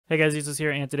Hey guys, Jesus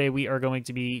here, and today we are going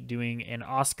to be doing an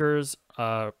Oscars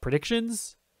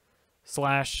predictions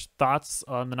slash thoughts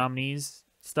on the nominees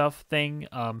stuff thing.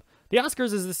 The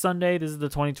Oscars is this Sunday. This is the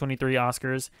 2023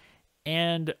 Oscars,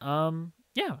 and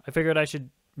yeah, I figured I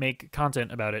should make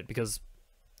content about it because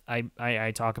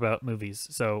I talk about movies.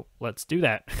 So let's do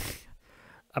that.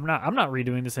 I'm not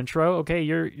redoing this intro. Okay,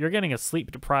 you're getting a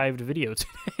sleep deprived video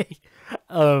today.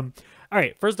 All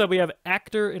right, first up we have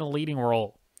actor in a leading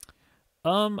role.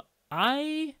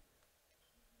 I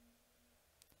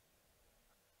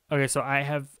okay, so I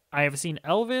have seen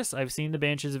Elvis, I've seen The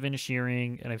Banshees of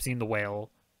Inisherin, and I've seen The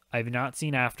Whale. I've not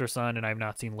seen After Sun, and I've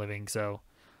not seen Living. So,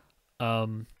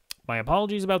 my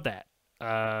apologies about that.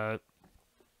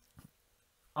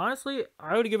 Honestly,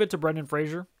 I would give it to Brendan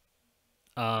Fraser.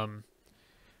 I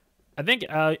think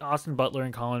Austin Butler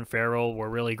and Colin Farrell were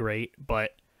really great,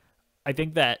 but I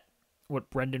think that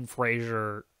what Brendan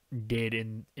Fraser did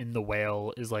in The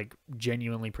Whale is like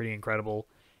genuinely pretty incredible,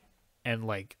 and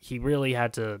like he really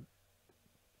had to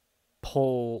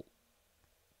pull.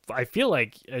 I feel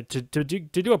like to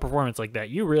do a performance like that,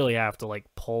 you really have to like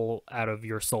pull out of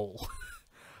your soul.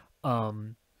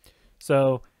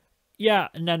 So yeah,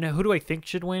 and then who do I think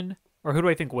should win, or who do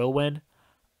I think will win?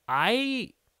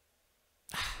 I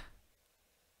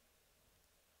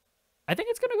think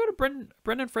it's gonna go to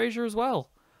Brendan Fraser as well.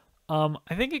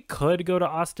 I think it could go to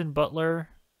Austin Butler.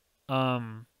 I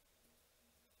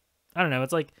don't know.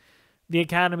 It's like the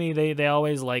Academy, they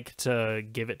always like to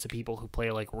give it to people who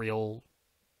play like real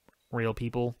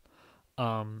people.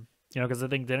 Because I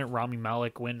think didn't Rami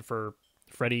Malek win for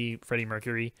Freddie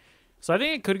Mercury? So I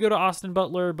think it could go to Austin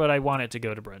Butler, but I want it to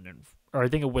go to I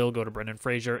think it will go to Brendan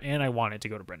Fraser, and I want it to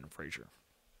go to Brendan Fraser.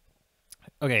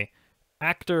 Okay,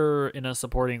 actor in a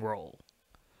supporting role.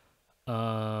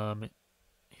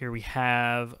 Here we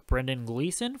have Brendan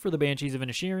Gleeson for The Banshees of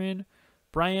Inisherin,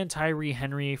 Brian Tyree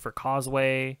Henry for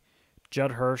Causeway,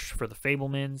 Judd Hirsch for The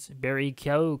Fabelmans, Barry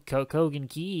Keoghan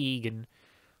Keegan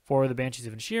for The Banshees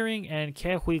of Inisherin, and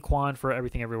Ke Huy Quan for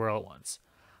Everything Everywhere All at Once.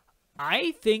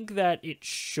 I think that it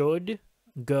should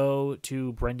go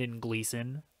to Brendan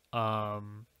Gleeson. I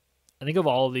think of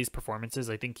all of these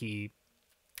performances, I think he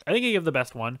gave the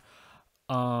best one.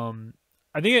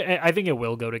 I think it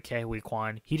will go to Ke Huy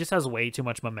Quan. He just has way too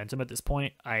much momentum at this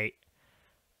point. I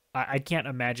can't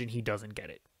imagine he doesn't get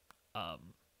it.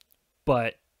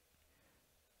 But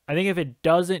I think if it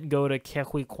doesn't go to Ke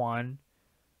Huy Quan,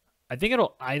 I think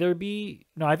it'll either be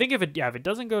I think if it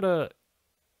doesn't go to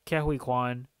Ke Huy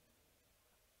Quan,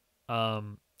 I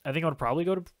think it would probably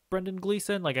go to Brendan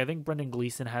Gleeson. Like I think Brendan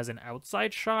Gleeson has an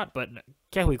outside shot, but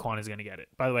Ke Huy Quan is gonna get it.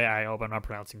 By the way, I hope I'm not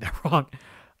pronouncing that wrong.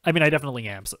 I mean, I definitely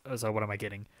am, so what am I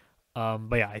getting?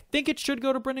 But yeah, I think it should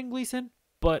go to Brendan Gleeson,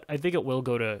 but I think it will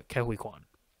go to Ke Huy Quan.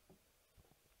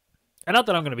 And not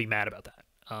that I'm going to be mad about that.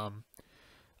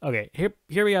 Okay,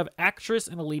 here we have actress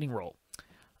in a leading role.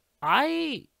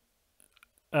 So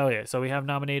we have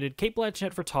nominated Cate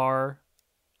Blanchett for Tar,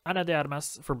 Ana de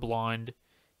Armas for Blonde,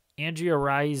 Andrea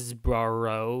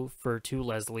Riseborough for To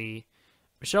Leslie,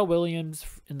 Michelle Williams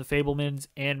in The Fabelmans,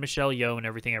 and Michelle Yeoh in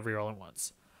Everything Everywhere All at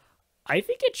Once. I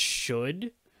think it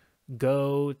should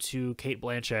go to Cate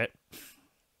Blanchett.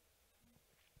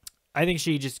 I think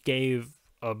she just gave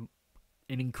an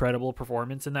incredible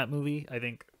performance in that movie. I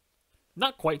think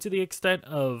not quite to the extent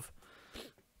of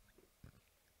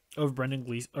Brendan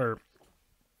Gleeson or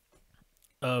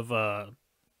of oh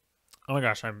my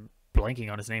gosh, I'm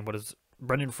blanking on his name. What is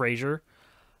Brendan Fraser?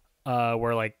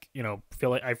 Where like I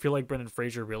feel like Brendan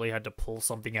Fraser really had to pull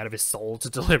something out of his soul to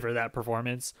deliver that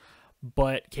performance.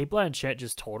 But Cate Blanchett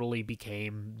just totally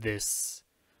became this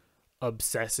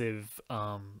obsessive,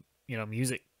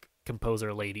 music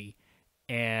composer lady,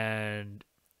 and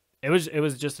it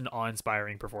was just an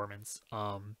awe-inspiring performance.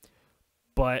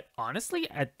 But honestly,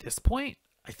 at this point,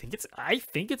 I think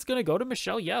it's gonna go to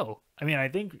Michelle Yeoh. I mean, I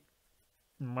think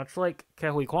much like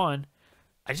Ke Huy Quan,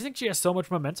 I just think she has so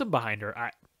much momentum behind her. I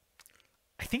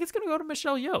think it's gonna go to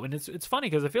Michelle Yeoh, and it's funny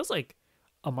because it feels like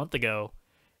a month ago.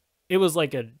 It was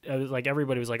like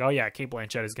everybody was like, oh yeah, Cate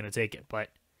Blanchett is gonna take it, but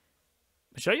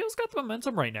Michelle Yeoh's got the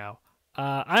momentum right now.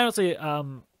 I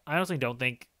honestly don't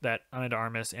think that Ana de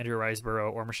Armas, Andrea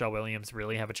Riseborough, or Michelle Williams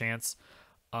really have a chance.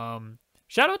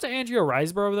 Shout out to Andrea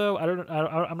Riseborough though.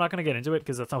 I'm not gonna get into it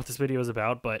because that's not what this video is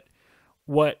about. But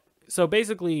so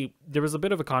basically, there was a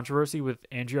bit of a controversy with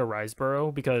Andrea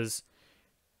Riseborough because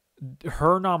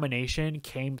her nomination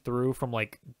came through from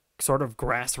like sort of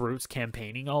grassroots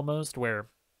campaigning almost, where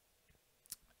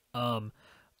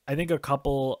I think a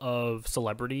couple of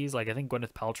celebrities, like I think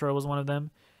Gwyneth Paltrow was one of them,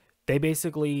 they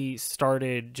basically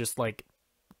started just like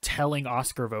telling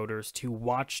Oscar voters to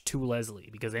watch To Leslie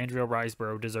because Andrea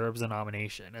Riseborough deserves a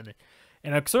nomination, and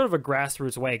in a sort of a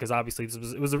grassroots way, because obviously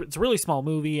it's a really small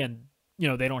movie, and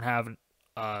they don't have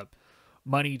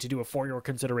money to do a for your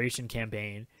consideration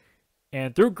campaign,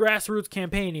 and through grassroots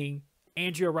campaigning,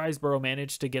 Andrea Riseborough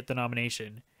managed to get the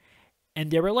nomination. And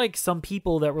there were like some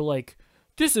people that were like,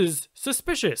 "This is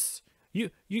suspicious.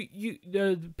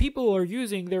 People are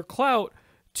using their clout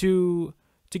to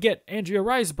get Andrea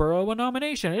Riseborough a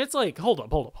nomination." And it's like, hold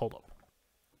up.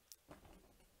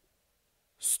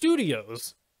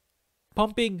 Studios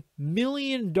pumping $1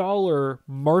 million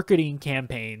marketing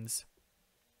campaigns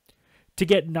to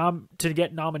get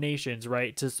nominations,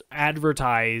 right? To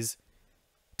advertise,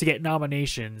 to get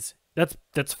nominations.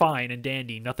 That's fine and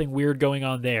dandy. Nothing weird going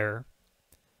on there.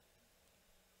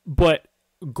 But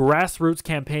grassroots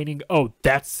campaigning, oh,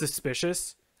 that's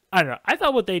suspicious. I don't know. I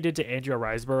thought what they did to Andrea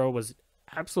Riseborough was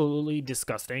absolutely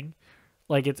disgusting.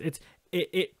 Like it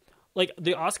like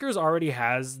the Oscars already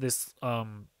has this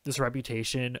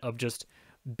reputation of just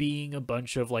being a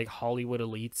bunch of like Hollywood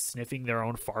elites sniffing their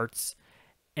own farts,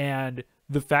 and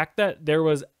the fact that there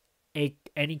was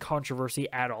any controversy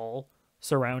at all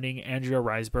surrounding Andrea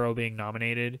Riseborough being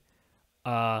nominated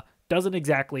doesn't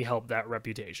exactly help that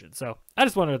reputation. So I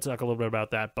just wanted to talk a little bit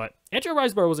about that. But Andrea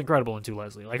Riseborough was incredible in To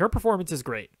Leslie. Like, her performance is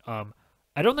great. I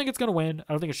don't think it's gonna win.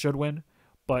 I don't think it should win.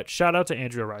 But shout out to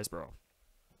Andrea Riseborough.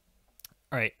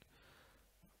 All right.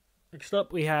 Next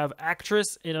up, we have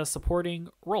actress in a supporting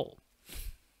role.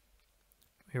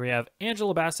 Here we have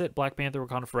Angela Bassett, Black Panther: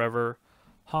 Wakanda Forever;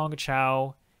 Hong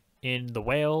Chow in The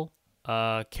Whale;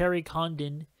 Carrie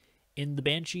Condon in The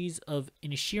Banshees of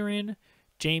Inisherin;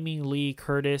 Jamie Lee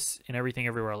Curtis in Everything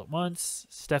Everywhere All at Once;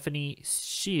 Stephanie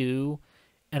Hsu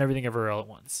in Everything Everywhere All at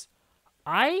Once.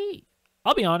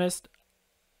 I'll be honest,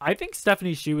 I think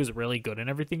Stephanie Hsu is really good in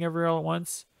Everything Everywhere All at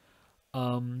Once.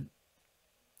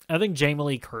 I think Jamie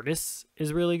Lee Curtis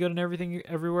is really good in Everything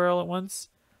Everywhere All at Once.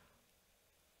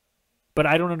 But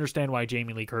I don't understand why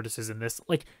Jamie Lee Curtis is in this.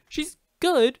 Like, she's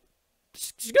good.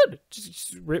 She's good.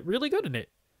 She's really good in it.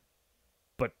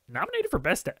 But nominated for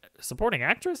Best Supporting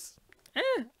Actress?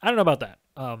 I don't know about that.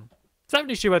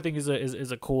 Stephanie Hsu, I think, is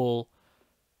a cool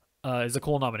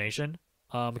nomination.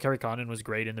 Carrie Condon was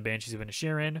great in The Banshees of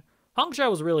Inisherin. Hong Chow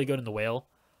was really good in The Whale.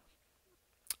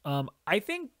 I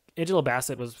think Angela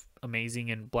Bassett was amazing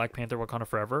in Black Panther: Wakanda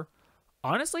Forever.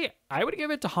 Honestly, I would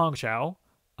give it to Hong Chow.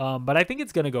 But I think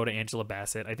it's gonna go to Angela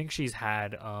Bassett. I think she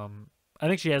has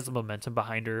the momentum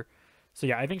behind her. So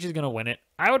yeah, I think she's gonna win it.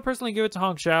 I would personally give it to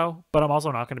Hong Chow, but I'm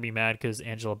also not gonna be mad because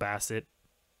Angela Bassett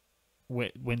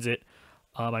wins it.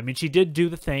 I mean, she did do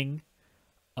the thing.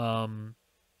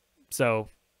 So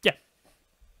yeah.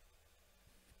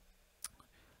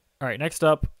 All right, next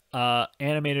up,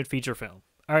 animated feature film.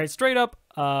 All right, straight up,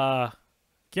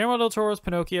 Guillermo del Toro's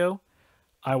Pinocchio.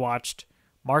 I watched.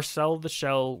 Marcel the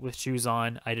Shell with Shoes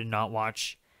On, I did not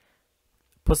watch.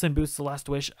 Puss in Boots: The Last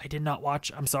Wish, I did not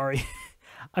watch. I'm sorry.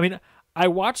 I mean, I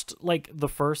watched like the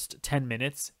first 10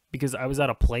 minutes because I was at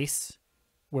a place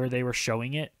where they were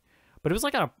showing it, but it was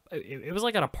like at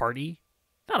a party,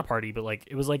 not a party, but like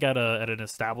it was like at an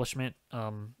establishment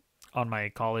on my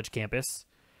college campus,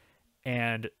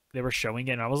 and they were showing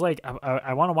it, and I was like,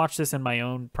 I want to watch this in my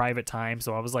own private time,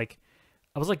 so I was like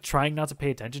trying not to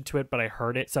pay attention to it, but I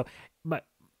heard it. So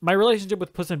my relationship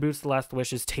with Puss in Boots: The Last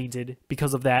Wish is tainted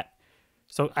because of that.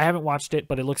 So I haven't watched it,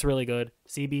 but it looks really good.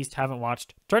 Sea Beast, haven't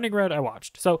watched. Turning Red, I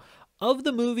watched. So of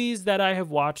the movies that I have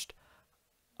watched,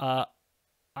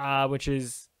 which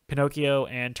is Pinocchio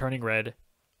and Turning Red,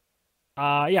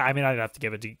 yeah, I mean, I'd have to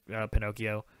give it to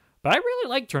Pinocchio. But I really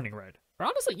like Turning Red. Or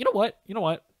honestly, you know what?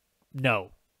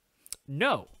 No.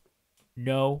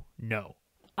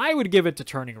 I would give it to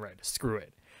Turning Red. Screw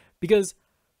it. Because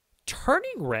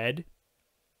Turning Red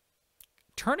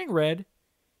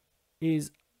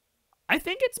is, I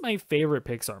think it's my favorite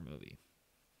Pixar movie.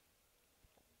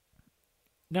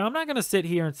 Now, I'm not going to sit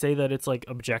here and say that it's like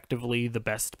objectively the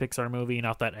best Pixar movie.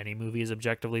 Not that any movie is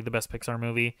objectively the best Pixar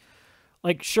movie.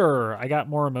 Like, sure, I got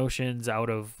more emotions out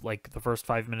of like the first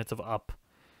 5 minutes of Up.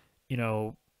 You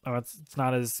know, it's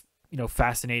not as,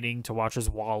 fascinating to watch as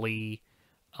WALL-E.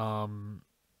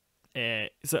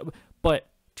 But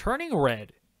Turning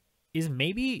Red is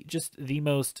maybe just the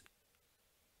most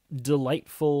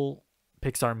delightful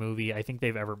Pixar movie I think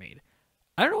they've ever made.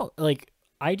 I don't know, like,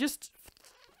 I just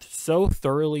so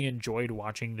thoroughly enjoyed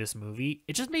watching this movie.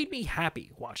 It just made me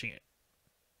happy watching it.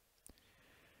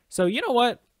 So you know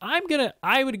what? I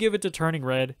would give it to Turning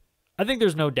Red. I think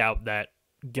there's no doubt that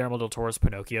Guillermo del Toro's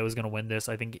Pinocchio is going to win this.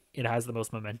 I think it has the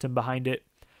most momentum behind it.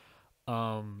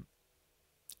 And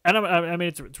I mean,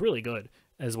 it's really good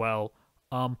as well.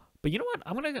 But you know what?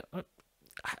 I'm gonna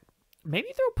maybe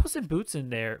throw Puss in Boots in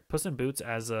there. Puss in Boots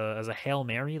as a Hail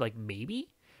Mary, like maybe,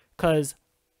 because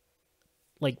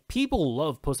like people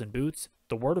love Puss in Boots.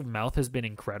 The word of mouth has been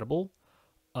incredible.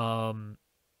 Um,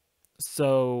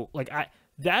 so like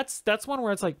that's one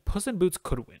where it's like Puss in Boots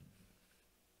could win.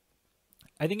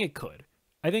 I think it could.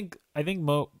 I think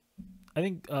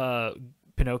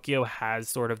Pinocchio has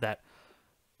sort of that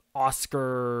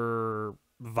Oscar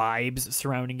vibes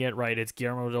surrounding it, right? It's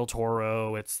Guillermo del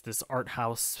Toro. It's this art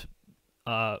house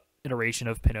iteration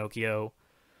of Pinocchio.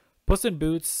 Puss in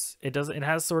Boots, it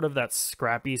has sort of that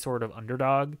scrappy sort of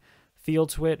underdog feel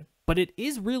to it, but it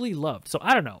is really loved. So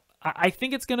I don't know. I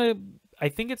think it's gonna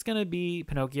be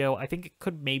Pinocchio. I think it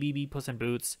could maybe be Puss in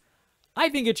Boots. I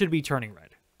think it should be Turning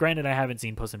Red. Granted, I haven't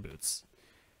seen Puss in Boots.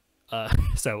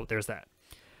 So there's that.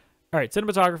 All right,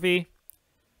 cinematography.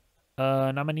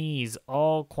 Nominees: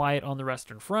 All Quiet on the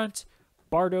Western Front,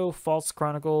 Bardo, False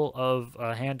Chronicle of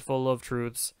a Handful of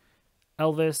Truths,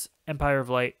 Elvis, Empire of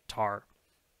Light, Tar.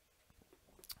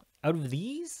 Out of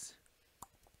these,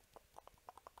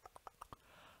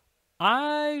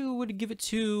 I would give it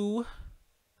to...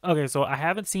 Okay, so I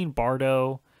haven't seen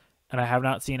Bardo, and I have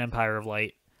not seen Empire of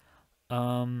Light.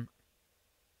 Oh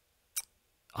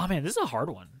man, this is a hard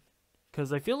one,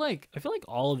 because I feel like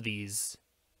all of these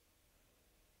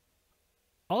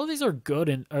are good,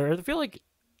 and or I feel like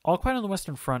All Quiet on the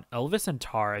Western Front, Elvis, and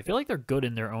Tar. I feel like they're good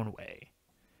in their own way.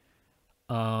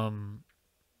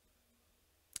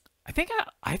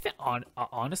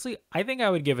 Honestly, I think I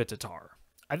would give it to Tar.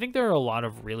 I think there are a lot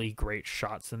of really great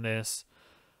shots in this.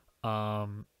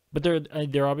 But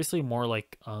they're obviously more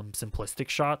like simplistic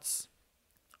shots.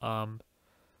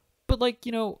 But like,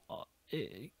 you know,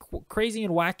 crazy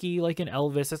and wacky like in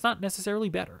Elvis, it's not necessarily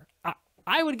better.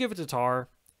 I would give it to Tar.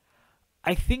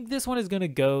 I think this one is going to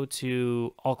go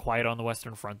to All Quiet on the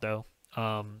Western Front though.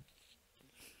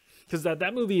 Cuz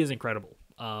that movie is incredible.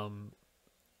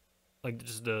 Like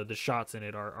just the shots in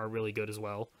it are really good as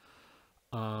well.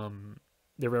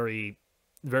 They're very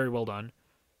very well done.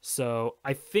 So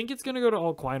I think it's gonna go to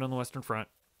All Quiet on the Western Front.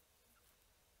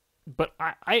 But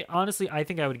I honestly I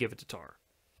think I would give it to Tar.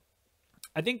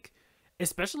 I think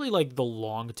especially like the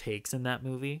long takes in that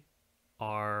movie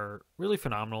are really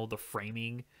phenomenal. The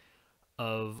framing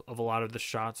of a lot of the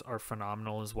shots are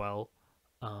phenomenal as well.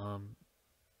 But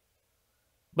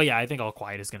yeah, I think All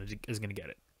Quiet is gonna get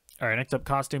it. All right, next up,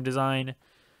 costume design.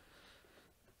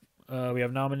 We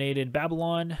have nominated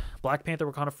Babylon, Black Panther: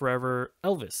 Wakanda Forever,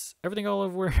 Elvis, Everything All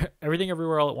Over, Everything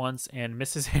Everywhere All at Once, and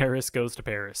Mrs. Harris Goes to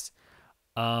Paris.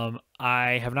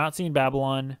 I have not seen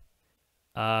Babylon,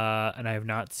 and I have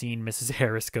not seen Mrs.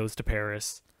 Harris Goes to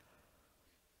Paris.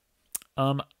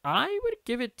 I would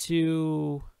give it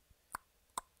to...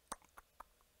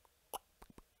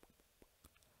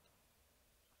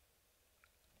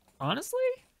 Honestly,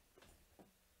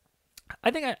 I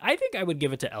think I would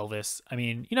give it to Elvis. I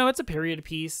mean, you know, it's a period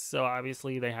piece, so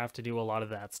obviously they have to do a lot of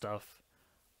that stuff,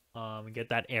 and get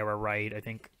that era right. I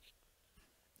think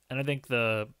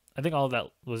all of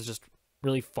that was just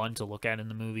really fun to look at in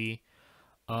the movie.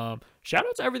 Shout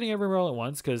out to Everything Everywhere All at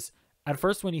Once, because at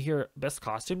first when you hear best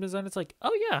costume design, it's like,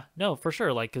 oh yeah, no, for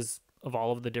sure, like because of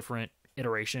all of the different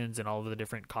iterations and all of the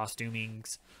different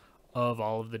costumings of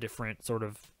all of the different sort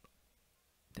of,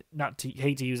 not to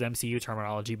hate to use MCU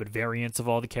terminology, but variants of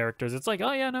all the characters. It's like,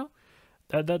 oh yeah, no,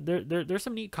 there's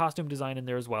some neat costume design in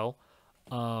there as well.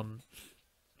 I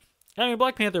mean,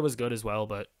 Black Panther was good as well,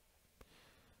 but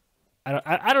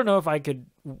I don't know if I could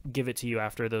give it to you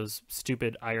after those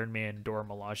stupid Iron Man Dora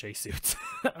Milaje suits.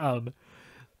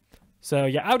 So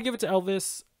yeah, I would give it to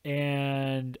Elvis,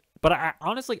 but I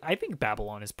honestly I think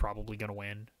Babylon is probably gonna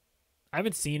win. I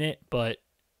haven't seen it, but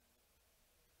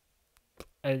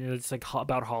it's like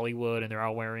about Hollywood, and they're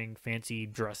all wearing fancy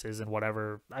dresses and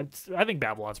whatever. I think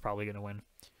Babylon's probably gonna win.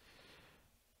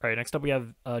 All right, next up we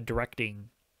have directing.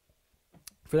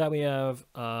 For that we have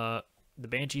the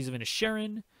Banshees of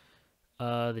Inisherin,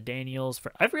 the Daniels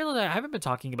for... I've realized I haven't been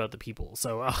talking about the people,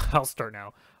 so I'll start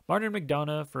now. Martin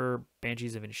McDonough for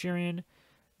Banshees of Inisherin,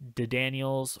 the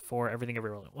Daniels for Everything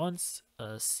Everywhere All at Once,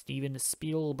 Steven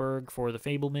Spielberg for The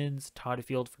Fabelmans, Todd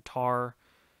Field for Tar,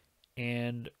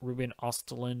 and Ruben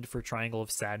Östlund for Triangle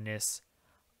of Sadness.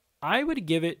 I would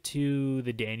give it to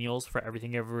the Daniels for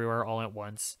Everything Everywhere All at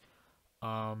Once,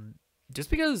 just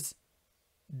because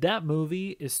that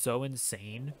movie is so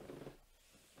insane,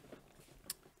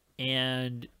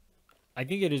 and I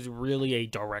think it is really a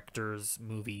director's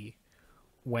movie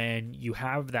when you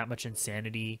have that much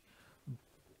insanity,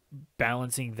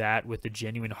 balancing that with the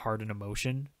genuine heart and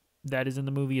emotion that is in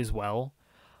the movie as well.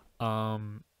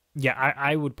 Yeah,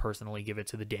 I would personally give it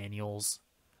to the Daniels.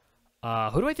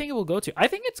 Who do I think it will go to? I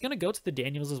think it's gonna go to the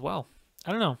Daniels as well.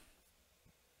 I don't know,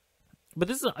 but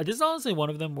this is honestly one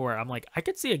of them where I'm like, I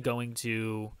could see it going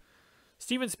to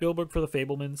Steven Spielberg for the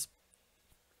Fablemans,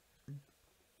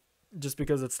 just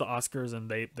because it's the Oscars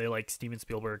and they like Steven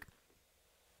Spielberg.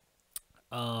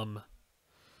 Um.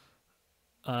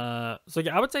 So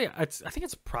yeah, I would say I think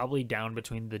it's probably down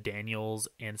between the Daniels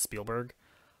and Spielberg.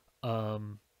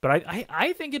 But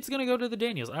I think it's gonna go to the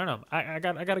Daniels. I don't know. I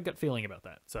got a gut feeling about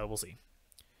that. So we'll see.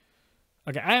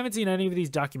 Okay, I haven't seen any of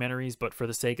these documentaries, but for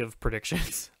the sake of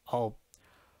predictions, I'll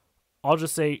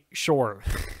just say sure.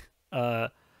 uh,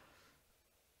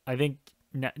 I think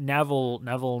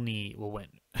Navalny will win.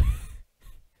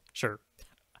 Sure.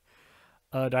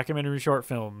 Documentary short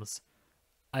films.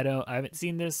 I haven't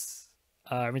seen this.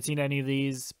 I haven't seen any of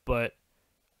these, but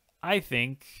I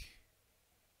think.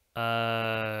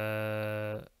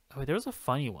 Oh, there was a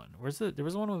funny one. There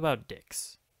was one about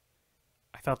dicks.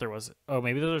 I thought there was. Oh,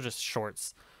 maybe those are just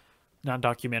shorts, not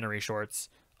documentary shorts.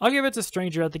 I'll give it to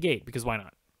Stranger at the Gate because why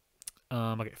not?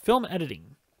 Okay, film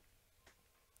editing.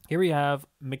 Here we have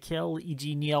Mikkel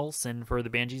E.G. Nielsen for The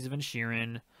Banshees of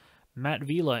Inisherin, Matt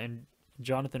Vila and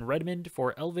Jonathan Redmond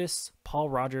for Elvis, Paul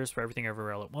Rogers for Everything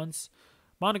Everywhere All at Once,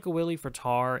 Monica Willie for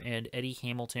Tar, and Eddie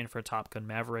Hamilton for Top Gun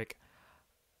Maverick.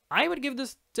 I would give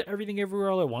this to Everything Everywhere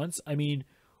All at Once. I mean,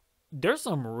 there's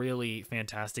some really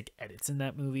fantastic edits in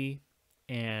that movie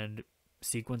and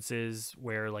sequences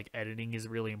where like editing is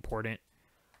really important.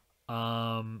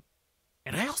 And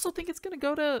I also think it's gonna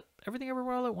go to Everything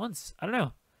Everywhere All at Once. I don't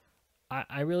know.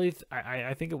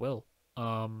 I think it will.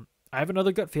 I have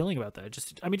another gut feeling about that.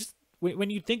 Just when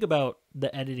you think about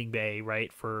the editing bay,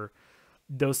 right, for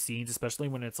those scenes, especially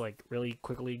when it's like really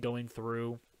quickly going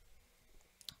through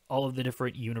all of the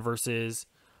different universes.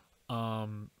 Yeah,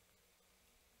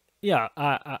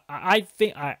 I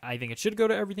think it should go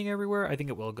to Everything Everywhere. I think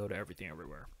it will go to Everything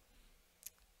Everywhere.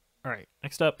 All right,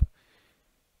 next up,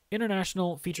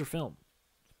 international feature film.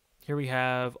 Here we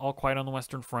have All Quiet on the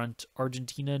Western Front,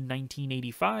 Argentina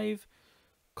 1985,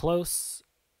 Close,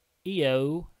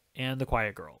 EO, and The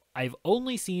Quiet Girl. I've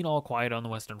only seen All Quiet on the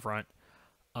Western Front,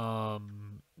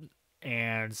 and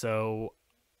so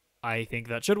I think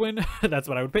that should win. That's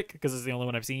what I would pick because it's the only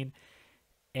one I've seen,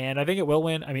 and I think it will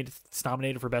win. I mean, it's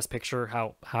nominated for Best Picture.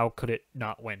 How could it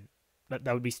not win?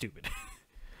 That would be stupid.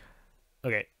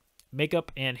 Okay,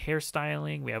 makeup and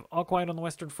hairstyling. We have All Quiet on the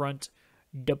Western Front,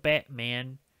 The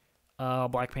Batman,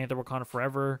 Black Panther: Wakanda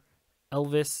Forever,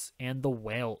 Elvis, and The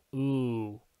Whale.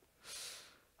 Ooh,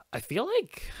 I feel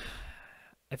like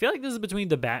this is between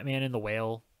The Batman and The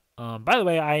Whale. By the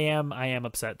way, I am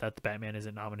upset that The Batman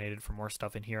isn't nominated for more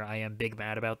stuff in here. I am big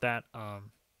mad about that.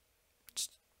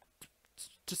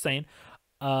 Just saying.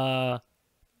 But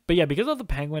yeah, because of the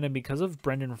Penguin and because of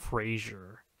Brendan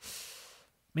Fraser,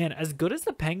 man, as good as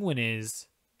the Penguin is,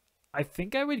 I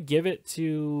think I would give it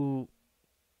to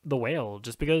The Whale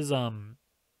just because.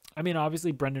 I mean,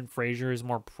 obviously Brendan Fraser is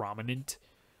more prominent.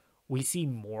 We see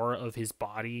more of his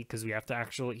body because we have to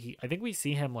actually. I think we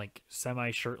see him like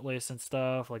semi-shirtless and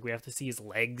stuff. Like we have to see his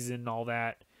legs and all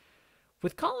that.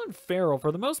 With Colin Farrell,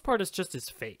 for the most part, it's just his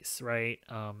face, right?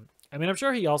 I mean, I'm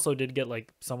sure he also did get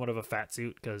like somewhat of a fat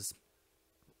suit because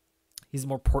he's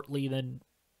more portly than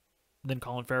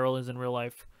Colin Farrell is in real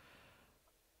life.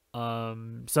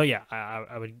 So yeah,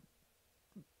 I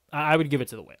would give it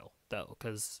to The Whale though,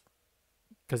 because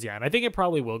yeah, and I think it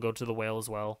probably will go to The Whale as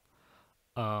well.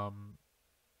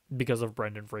 Because of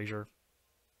Brendan Fraser.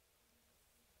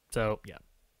 So, yeah.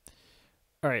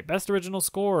 All right, Best Original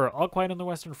Score, All Quiet on the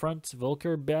Western Front,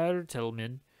 Volker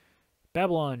Bertelmann,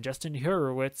 Babylon, Justin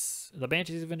Hurwitz, The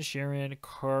Banshees of Inisherin,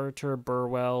 Carter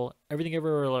Burwell, Everything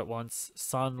Everywhere All at Once,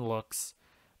 Son Looks,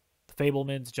 The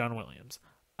Fablemans, John Williams.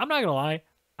 I'm not going to lie,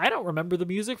 I don't remember the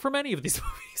music from any of these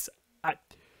movies.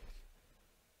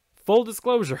 Full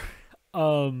disclosure.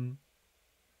 But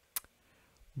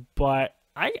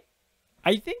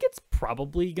I think it's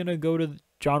probably gonna go to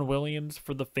John Williams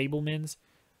for The Fablemans.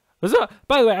 So,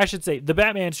 by the way, I should say the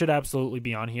Batman should absolutely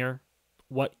be on here.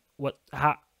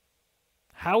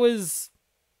 How is?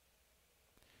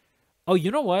 Oh,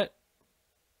 you know what?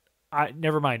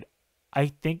 Never mind. I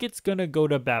think it's gonna go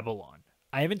to Babylon.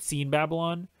 I haven't seen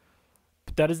Babylon,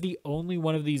 but that is the only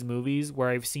one of these movies where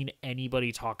I've seen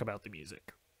anybody talk about the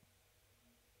music.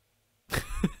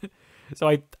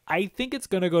 So I think it's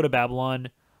gonna go to Babylon.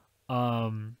 I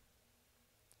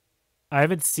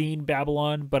haven't seen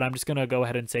Babylon, but I'm just gonna go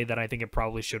ahead and say that I think it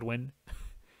probably should win.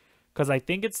 Because I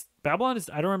think it's Babylon is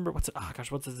I don't remember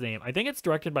what's his name. I think it's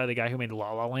directed by the guy who made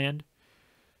La La Land.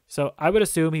 So I would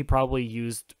assume he probably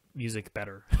used music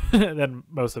better than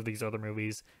most of these other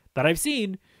movies that I've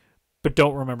seen, but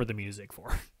don't remember the music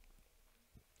for.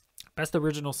 Best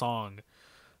original song.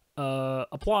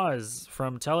 Applause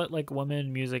from Tell It Like a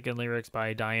Woman, music and lyrics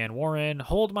by Diane Warren.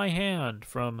 Hold My Hand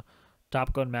from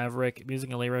Top Gun Maverick, music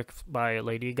and lyrics by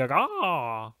Lady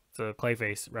Gaga. It's a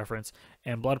Clayface reference.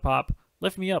 And Blood Pop,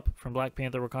 Lift Me Up from Black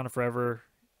Panther, Wakanda Forever.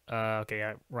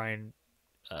 Rihanna,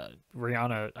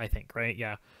 I think, right?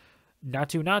 Yeah.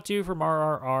 Natu Natu from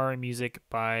RRR, music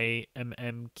by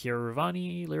M.M.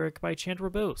 Keeravani, lyric by Chandra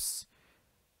Bose.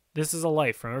 This Is a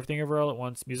Life from Everything Everywhere All at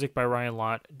Once, music by Ryan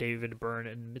Lott, David Byrne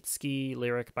and Mitski,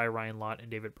 lyric by Ryan Lott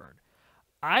and David Byrne.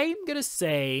 I'm going to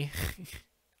say...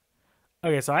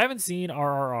 okay, so I haven't seen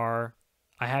RRR.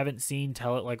 I haven't seen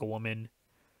Tell It Like a Woman.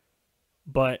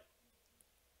 But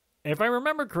if I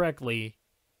remember correctly,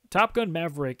 Top Gun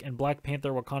Maverick and Black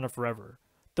Panther Wakanda Forever,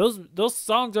 those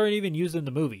songs aren't even used in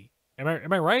the movie. Am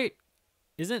I right?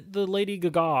 Isn't the Lady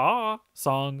Gaga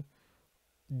song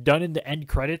done in the end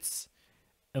credits?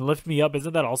 And Lift Me Up,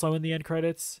 isn't that also in the end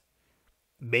credits?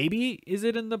 Maybe is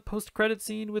it in the post credit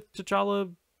scene with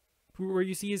T'Challa, where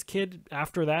you see his kid?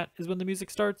 After that is when the music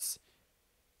starts.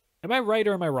 Am I right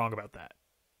or am I wrong about that?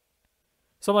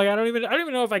 So I'm like, I don't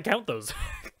even know if I count those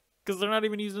because they're not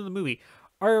even used in the movie.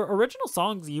 Are original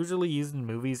songs usually used in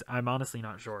movies? I'm honestly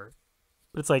not sure.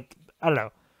 But it's like, I don't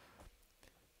know.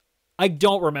 I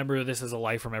don't remember This Is a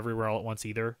Life from Everywhere All at Once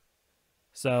either.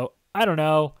 So I don't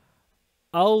know.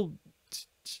 I'll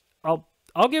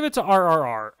give it to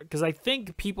RRR because I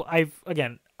think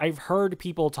I've heard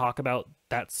people talk about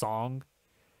that song,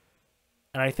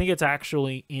 and I think it's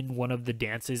actually in one of the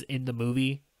dances in the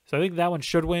movie. So I think that one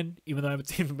should win, even though I haven't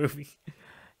seen the movie.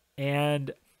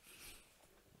 And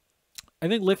I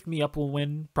think Lift Me Up will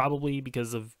win probably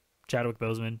because of Chadwick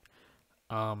Boseman,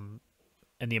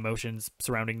 and the emotions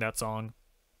surrounding that song.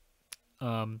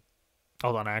 Hold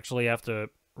on, I actually have to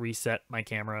reset my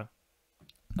camera.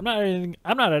 I'm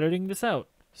not editing this out.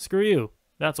 Screw you.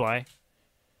 That's why.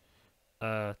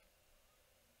 But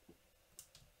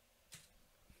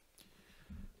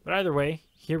either way,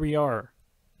 here we are.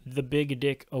 The Big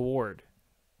Dick Award.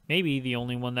 Maybe the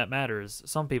only one that matters.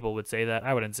 Some people would say that.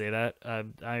 I wouldn't say that.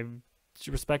 I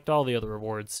respect all the other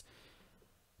awards.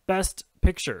 Best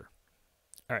Picture.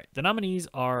 All right. The nominees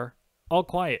are All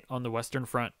Quiet on the Western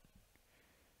Front.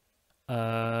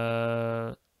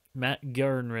 Matt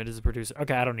Gernryd is the producer.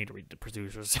 Okay, I don't need to read the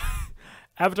producers.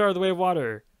 Avatar: The Way of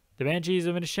Water, The Banshees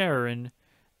of Inisherin,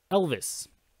 Elvis,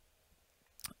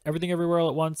 Everything Everywhere All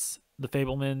at Once, The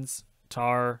Fabelmans,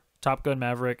 Tar, Top Gun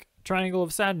Maverick, Triangle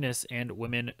of Sadness, and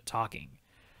Women Talking.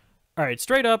 All right,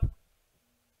 straight up,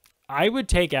 I would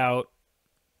take out...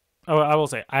 Oh, I will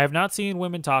say, I have not seen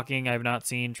Women Talking. I have not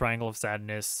seen Triangle of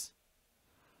Sadness.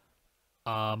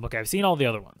 Okay, I've seen all the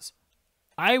other ones.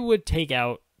 I would take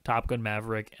out Top Gun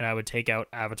Maverick, and I would take out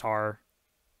Avatar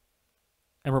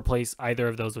and replace either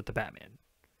of those with the Batman.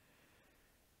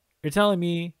 You're telling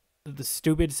me that the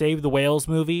stupid Save the Whales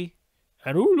movie,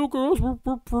 and oh, look at us,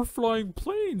 we're flying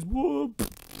planes. Whoa.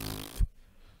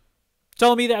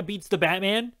 Telling me that beats the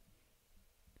Batman?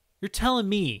 You're telling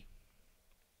me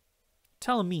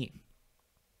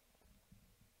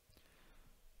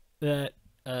that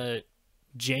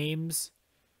James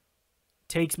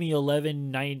takes me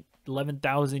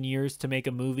 11,000 years to make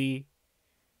a movie.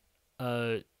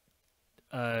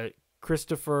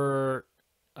 Christopher,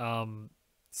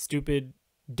 stupid,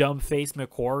 dumb face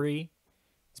McQuarrie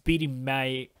is beating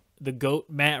the GOAT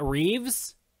Matt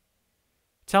Reeves.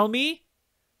 Tell me.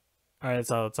 All right,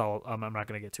 that's all. I'm not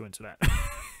gonna get too into that.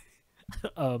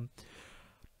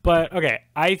 But okay,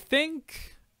 I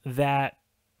think that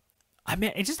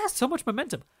it just has so much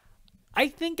momentum. I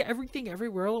think Everything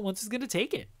Everywhere All at Once is gonna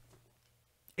take it.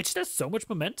 It just has so much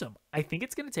momentum. I think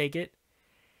it's gonna take it.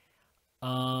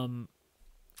 And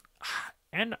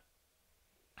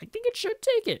I think it should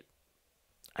take it.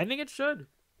 I think it should.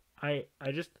 I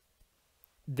just,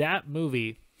 that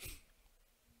movie,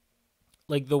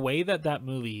 like the way that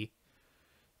movie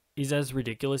is as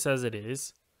ridiculous as it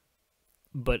is,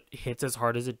 but hits as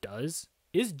hard as it does,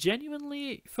 is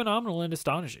genuinely phenomenal and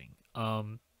astonishing. I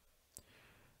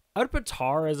would put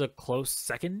Tar as a close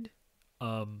second.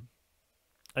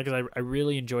 Because I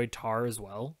really enjoyed Tar as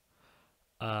well.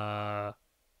 But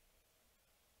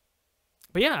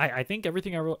yeah, I think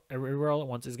Everything Everywhere All at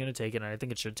Once is going to take it, and I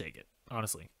think it should take it,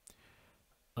 honestly.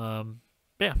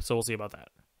 Yeah, so we'll see about that.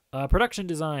 Production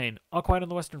design, All Quiet on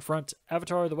the Western Front,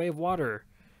 Avatar: The Way of Water,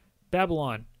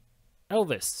 Babylon,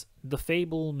 Elvis, The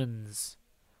Fabelmans.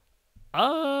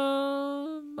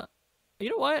 You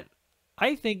know what?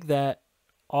 I think that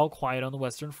All Quiet on the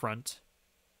Western Front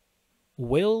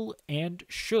will and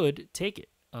should take it.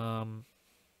 Oh,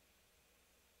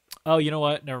 you know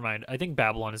what? Never mind. I think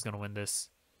Babylon is going to win this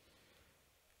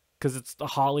because it's the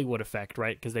Hollywood effect,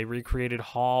 right? Because they recreated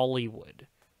Hollywood.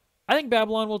 I think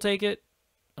Babylon will take it.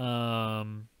 I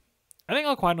think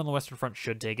All Quiet on the Western Front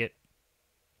should take it.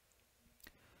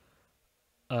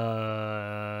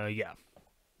 Yeah.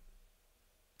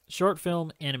 Short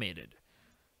film animated.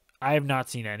 I have not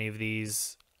seen any of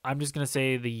these. I'm just gonna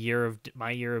say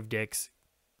my year of dicks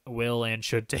will and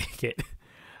should take it.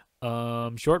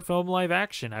 Short film live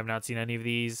action. I've not seen any of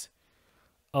these.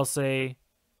 I'll say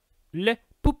Le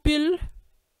Pupille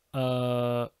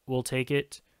will take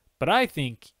it, but I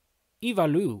think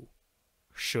Evalu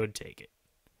should take it.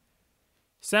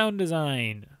 Sound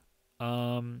design.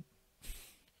 All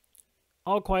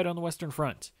Quiet on the Western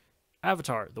Front,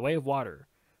 Avatar: The Way of Water,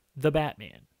 The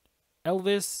Batman,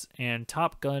 Elvis, and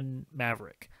Top Gun: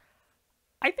 Maverick.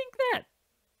 I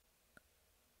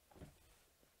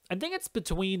think it's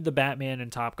between The Batman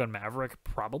and Top Gun: Maverick,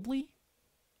 probably.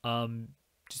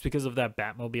 Just because of that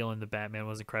Batmobile, and the Batman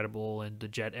was incredible, and the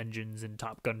jet engines in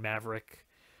Top Gun: Maverick.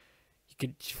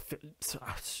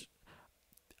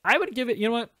 I would give it, you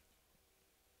know what?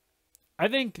 I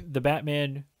think The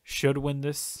Batman should win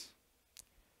this,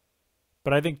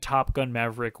 but I think Top Gun: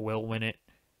 Maverick will win it.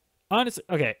 Honestly,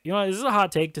 okay, you know what? This is a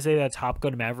hot take to say that Top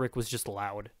Gun: Maverick was just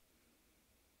loud.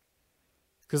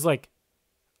 Because, like,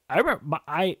 I remember,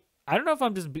 I don't know if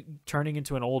I'm just turning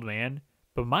into an old man,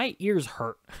 but my ears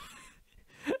hurt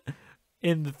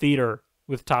in the theater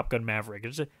with Top Gun: Maverick.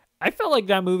 I felt like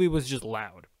that movie was just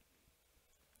loud.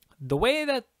 The way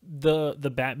that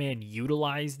the Batman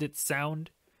utilized its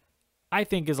sound, I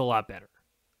think, is a lot better.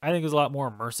 I think it's a lot more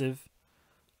immersive.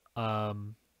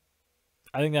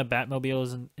 I think that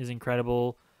Batmobile is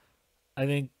incredible. I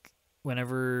think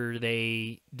whenever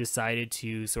they decided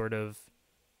to sort of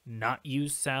not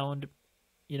use sound,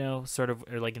 you know, sort of,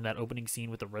 or like in that opening scene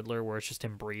with the Riddler where it's just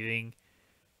him breathing,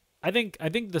 I think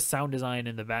the sound design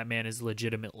in the Batman is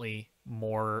legitimately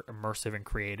more immersive and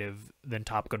creative than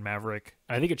Top Gun: Maverick.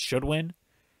 I think it should win,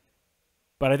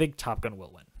 but I think Top Gun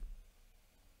will win.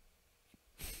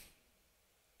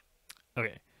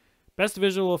 Okay. Best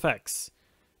visual effects.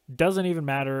 Doesn't even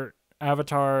matter.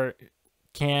 Avatar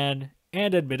can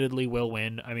and admittedly will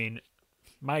win. I mean,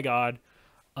 my God.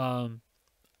 I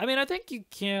mean, I think you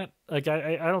can't, like,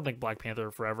 I don't think Black Panther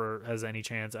Forever has any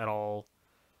chance at all.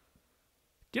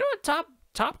 Do you know what?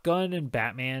 Top Gun and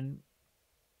Batman.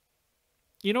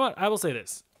 You know what? I will say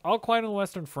this. All Quiet on the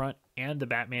Western Front and the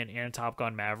Batman and Top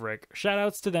Gun Maverick, shout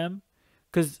outs to them.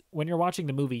 Because when you're watching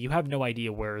the movie, you have no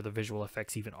idea where the visual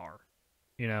effects even are.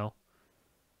 You know?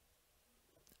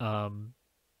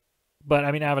 But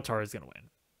I mean, Avatar is going to win.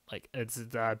 Like, it's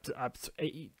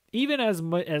even as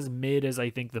mid as I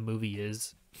think the movie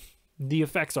is, the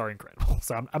effects are incredible.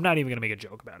 So I'm not even going to make a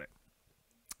joke about it.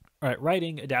 All right,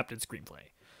 writing, adapted screenplay.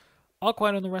 All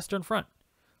Quiet on the Western Front,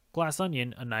 Glass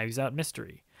Onion, A Knives Out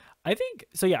Mystery. I think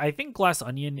Glass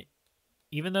Onion,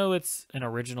 even though it's an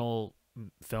original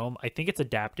film, I think it's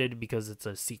adapted because it's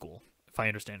a sequel, if I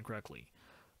understand correctly.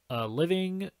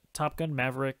 Living, Top Gun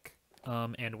Maverick,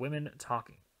 and Women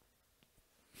Talking.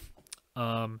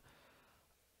 I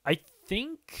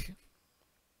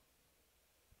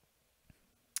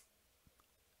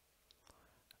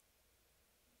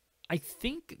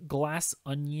think Glass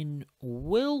Onion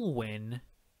will win,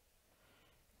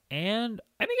 and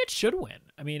I think it should win.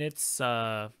 I mean,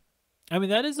 that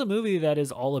is a movie that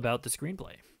is all about the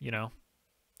screenplay, you know?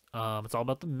 It's all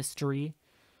about the mystery,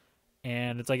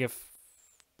 and it's like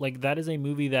that is a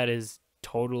movie that is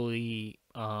totally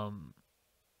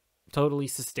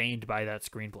sustained by that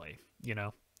screenplay, you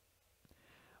know?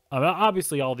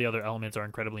 Obviously all the other elements are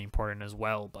incredibly important as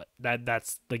well, but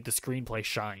that's like the screenplay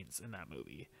shines in that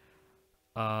movie.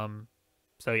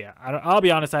 So yeah, I'll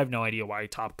be honest, I have no idea why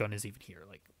Top Gun is even here.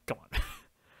 Like, come on.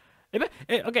 Am I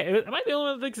the only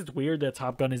one that thinks it's weird that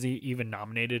Top Gun is even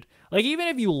nominated? Like, even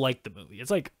if you like the movie,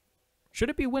 it's like, should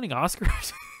it be winning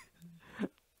Oscars?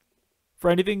 For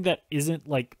anything that isn't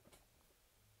like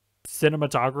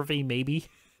cinematography, maybe,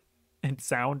 and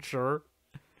sound, sure.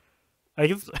 I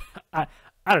guess I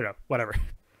don't know, whatever.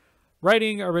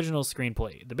 Writing, original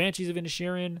screenplay: The Banshees of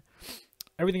Inisherin,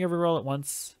 Everything Everywhere All at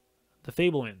Once, The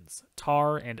Fabelmans,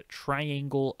 Tar, and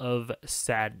Triangle of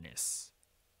Sadness.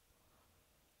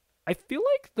 I feel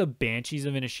like The Banshees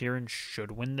of Inisherin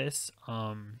should win this,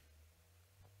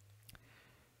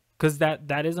 because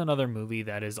that is another movie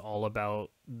that is all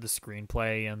about the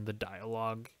screenplay and the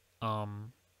dialogue.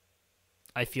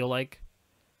 I feel like,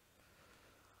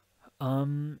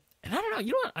 and I don't know.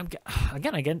 You know what? I'm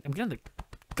getting the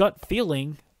gut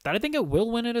feeling that I think it will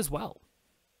win it as well.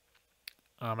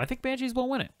 I think Banshees will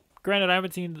win it. Granted, I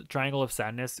haven't seen the Triangle of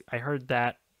Sadness. I heard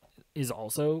that is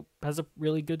also has a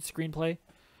really good screenplay.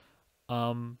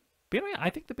 But anyway, I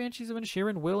think the Banshees of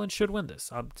Inisherin will and should win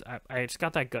this. I just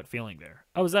got that gut feeling there.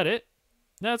 Oh, is that it?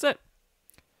 No, that's it.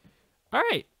 All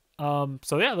right.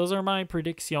 So yeah, those are my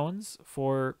predictions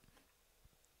for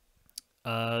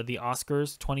the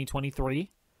Oscars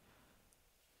 2023.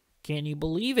 Can you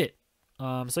believe it?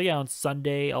 So yeah, on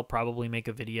Sunday I'll probably make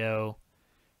a video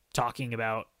talking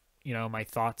about, you know, my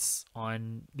thoughts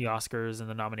on the Oscars and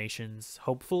the nominations.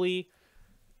 Hopefully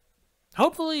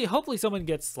someone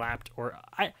gets slapped, or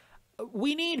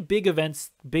we need big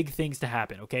events, big things to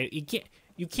happen, okay?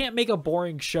 You can't make a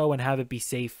boring show and have it be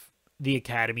safe, the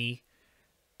Academy.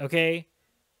 Okay?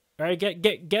 All right,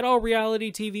 get all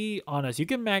reality TV on us. You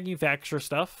can manufacture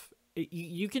stuff.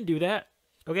 You can do that.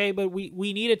 Okay? But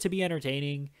we need it to be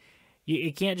entertaining.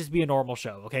 It can't just be a normal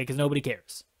show, okay? Cuz nobody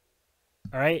cares.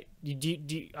 All right?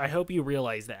 I hope you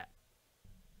realize that.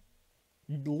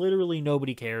 Literally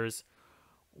nobody cares.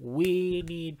 We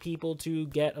need people to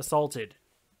get assaulted.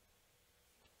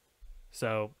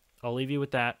 So, I'll leave you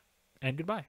with that, and goodbye.